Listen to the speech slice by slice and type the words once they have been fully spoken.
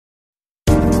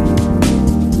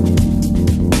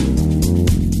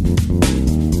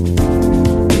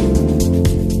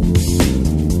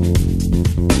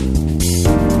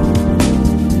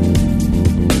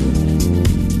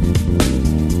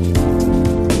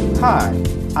Hi,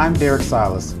 I'm Derrick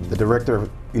Silas, the Director of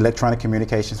Electronic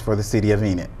Communications for the City of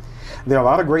Enid. There are a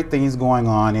lot of great things going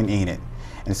on in Enid,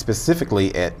 and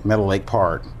specifically at Meadowlake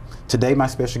Park. Today my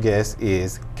special guest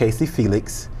is Casey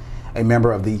Felix, a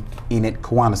member of the Enid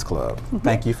Kiwanis Club.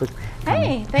 Thank you for coming.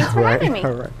 Hey, thanks for having me.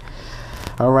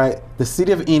 All right. The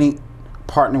City of Enid,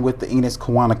 partnering with the Enid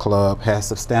Kiwanis Club, has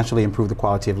substantially improved the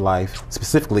quality of life,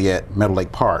 specifically at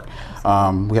Meadowlake Park.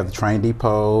 We have the train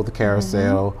depot, the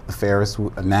carousel, the Ferris.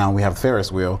 Now we have the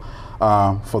Ferris wheel.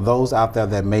 For those out there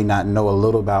that may not know a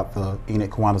little about the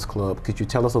Enid Kiwanis Club, could you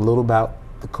tell us a little about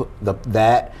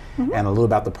that and a little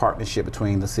about the partnership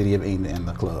between the City of Enid and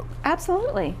the club?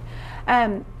 Absolutely.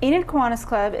 Enid Kiwanis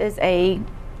Club is a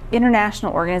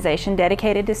international organization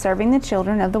dedicated to serving the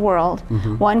children of the world,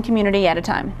 one community at a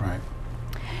time. Right.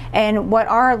 And what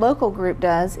our local group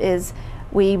does is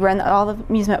we run all the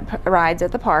amusement rides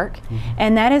at the park,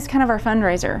 and that is kind of our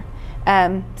fundraiser,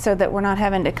 so that we're not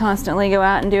having to constantly go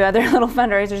out and do other little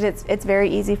fundraisers. It's very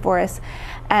easy for us.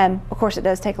 Of course, it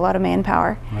does take a lot of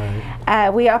manpower. Right.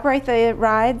 We operate the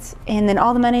rides, and then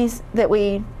all the monies that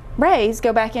we raise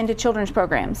go back into children's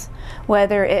programs,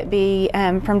 whether it be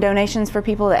from donations for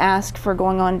people that ask for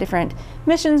going on different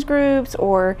missions groups,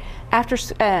 or after,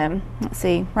 let's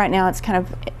see, right now it's kind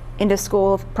of into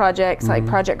school projects like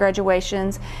project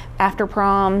graduations, after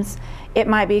proms. It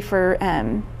might be for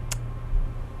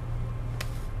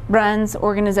runs,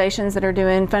 organizations that are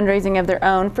doing fundraising of their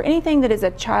own. For anything that is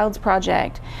a child's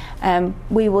project,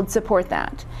 we would support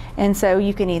that. And so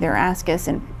you can either ask us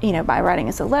by writing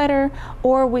us a letter,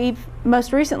 or we've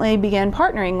most recently began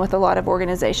partnering with a lot of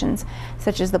organizations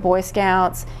such as the Boy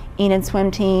Scouts, Enid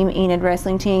Swim Team, Enid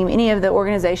Wrestling Team. Any of the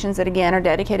organizations that again are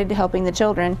dedicated to helping the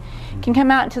children can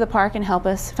come out into the park and help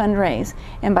us fundraise,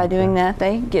 and by doing that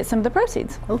they get some of the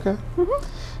proceeds. Okay.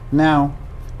 Now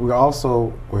everybody's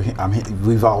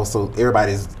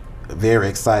very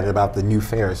excited about the new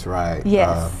Ferris ride.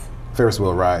 Yes. Ferris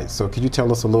wheel ride. So could you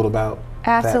tell us a little about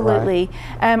Absolutely.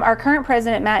 Our current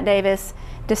president, Matt Davis,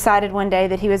 decided one day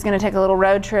that he was going to take a little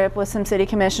road trip with some city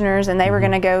commissioners, and they were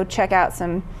going to go check out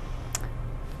some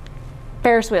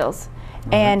Ferris wheels.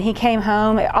 And he came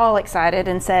home all excited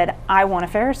and said, I want a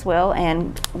Ferris wheel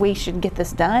and we should get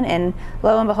this done. And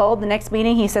lo and behold, the next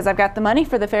meeting he says, I've got the money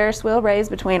for the Ferris wheel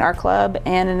raised between our club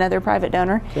and another private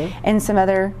donor and some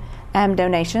other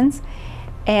donations.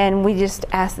 And we just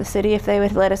asked the city if they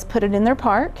would let us put it in their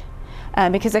park.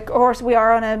 Because of course we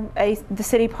are on the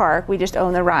city park, we just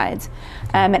own the rides.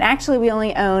 And actually we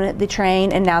only own the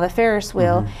train and now the Ferris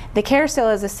wheel. The carousel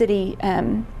is a city,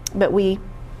 but we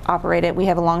operate it. We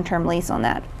have a long-term lease on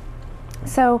that.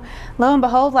 So lo and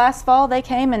behold, last fall they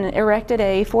came and erected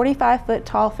a 45-foot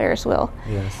tall Ferris wheel.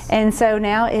 Yes. And so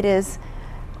now it is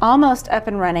almost up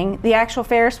and running. The actual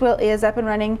Ferris wheel is up and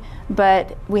running,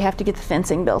 but we have to get the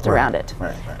fencing built around it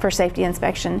for safety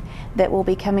inspection that will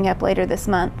be coming up later this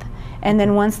month. And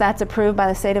then once that's approved by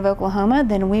the state of Oklahoma,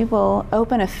 then we will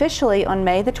open officially on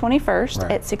May the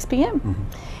 21st at 6 p.m.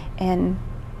 And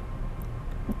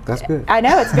that's good. I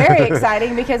know, it's very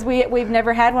exciting because we've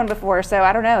never had one before, so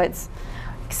I don't know, it's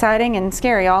exciting and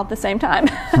scary all at the same time.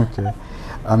 Okay.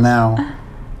 Now,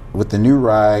 with the new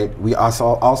ride, we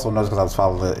also noticed, because I was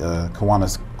following the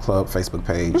Kiwanis Club Facebook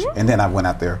page, and then I went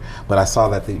out there, but I saw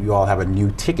that you all have a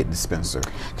new ticket dispenser.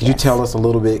 Could you tell us a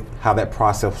little bit how that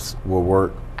process will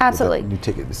work? Absolutely. With the new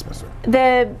ticket dispenser.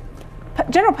 The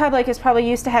general public is probably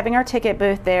used to having our ticket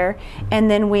booth there,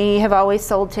 and then we have always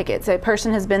sold tickets. A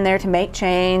person has been there to make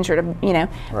change or to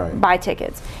buy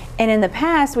tickets. And in the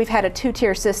past, we've had a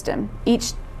two-tier system.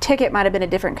 Each ticket might have been a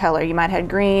different color. You might have had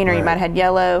green, or you might have had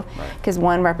yellow, because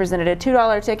one represented a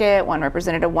 $2 ticket, one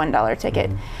represented a $1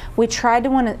 ticket.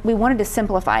 We wanted to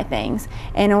simplify things.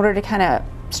 In order to kind of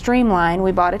streamline,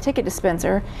 we bought a ticket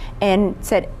dispenser and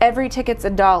said every ticket's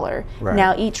 $1.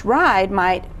 Now each ride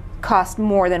might cost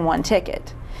more than one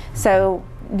ticket. So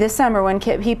this summer when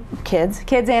kids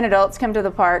and adults come to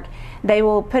the park, they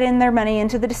will put in their money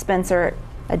into the dispenser.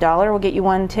 $1 will get you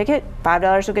one ticket,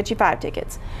 $5 will get you 5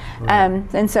 tickets,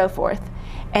 and so forth.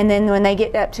 And then when they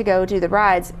get up to go do the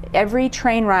rides, every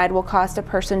train ride will cost a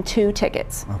person 2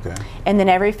 tickets. And then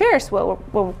every Ferris wheel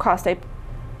will cost a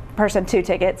person 2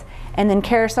 tickets, and then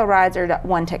carousel rides are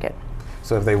 1 ticket.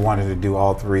 So if they wanted to do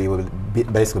all 3, it would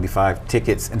basically be 5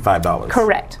 tickets and $5.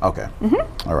 Correct. Okay.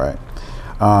 All right.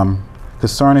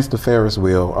 Concerning the Ferris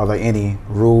wheel, are there any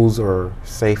rules or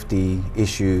safety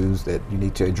issues that you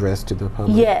need to address to the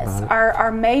public? Yes.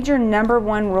 Our major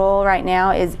 #1 rule right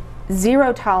now is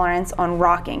 0 tolerance on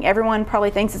rocking. Everyone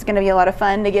probably thinks it's going to be a lot of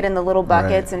fun to get in the little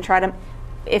buckets and try to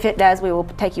if it does, we will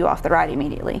take you off the ride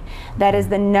immediately. That is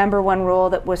the #1 rule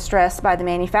that was stressed by the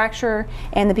manufacturer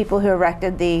and the people who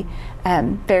erected the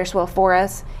Ferris wheel for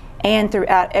us. And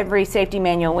throughout every safety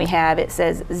manual we have, it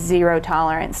says 0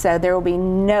 tolerance. So there will be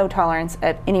no tolerance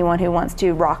of anyone who wants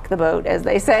to rock the boat, as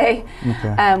they say.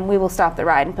 Okay. We will stop the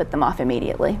ride and put them off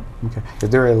immediately. Okay.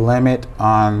 Is there a limit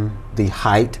on the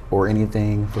height or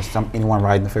anything for anyone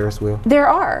riding the Ferris wheel? There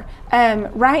are.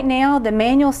 Right now, the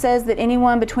manual says that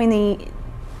anyone between the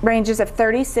ranges of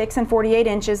 36 and 48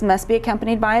 inches must be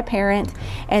accompanied by a parent,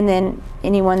 and then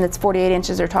anyone that's 48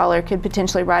 inches or taller could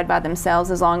potentially ride by themselves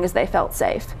as long as they felt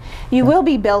safe. You will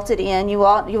be belted in. You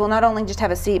will not only just have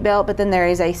a seat belt, but then there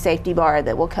is a safety bar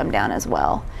that will come down as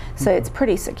well. So it's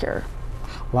pretty secure.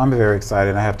 Well, I'm very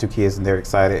excited. I have 2 kids and they're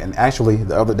excited. And actually,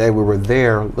 the other day we were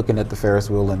there looking at the Ferris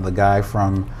wheel, and the guy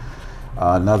from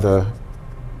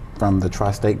from the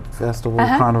Tri-State Festival,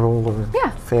 Carnival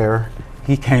or Fair,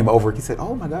 he came over. He said,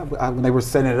 "Oh my God!" When they were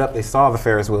setting it up, they saw the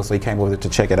Ferris wheel, so he came over to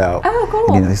check it out. Oh,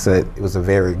 cool! And he said it was a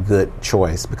very good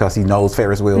choice because he knows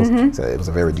Ferris wheels. So it was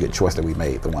a very good choice that we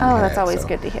made. The one. Oh, we that's had, always so.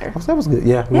 good to hear. That was good.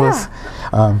 Yeah, it was.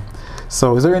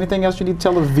 So, is there anything else you need to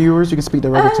tell the viewers? You can speak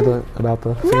directly to about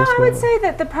the Ferris No, wheel. I would say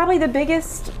that probably the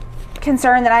biggest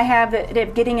concern that I have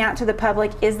that getting out to the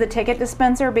public is the ticket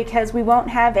dispenser, because we won't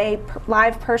have a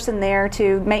live person there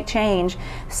to make change.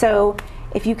 So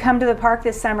if you come to the park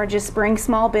this summer, just bring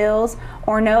small bills,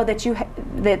 or know that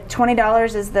that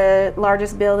 $20 is the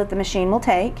largest bill that the machine will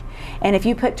take. And if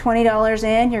you put $20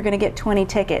 in, you're going to get 20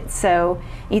 tickets. So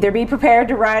either be prepared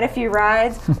to ride a few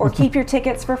rides or keep your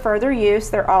tickets for further use.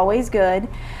 They're always good.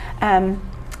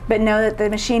 But know that the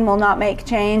machine will not make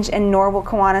change, and nor will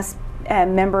Kiwanis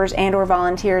members and or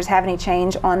volunteers have any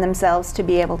change on themselves to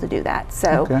be able to do that.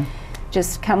 So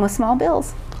just come with small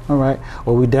bills. All right.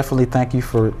 Well, we definitely thank you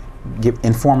for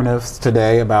informative us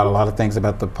today about a lot of things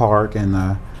about the park and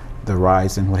the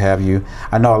rides and what have you.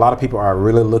 I know a lot of people are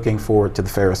really looking forward to the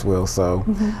Ferris wheel, so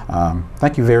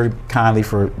thank you very kindly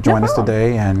for joining us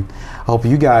today, and I hope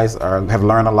you guys have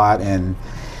learned a lot and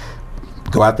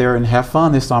go out there and have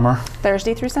fun this summer.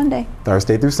 Thursday through Sunday.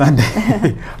 Thursday through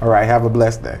Sunday. All right, have a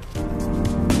blessed day.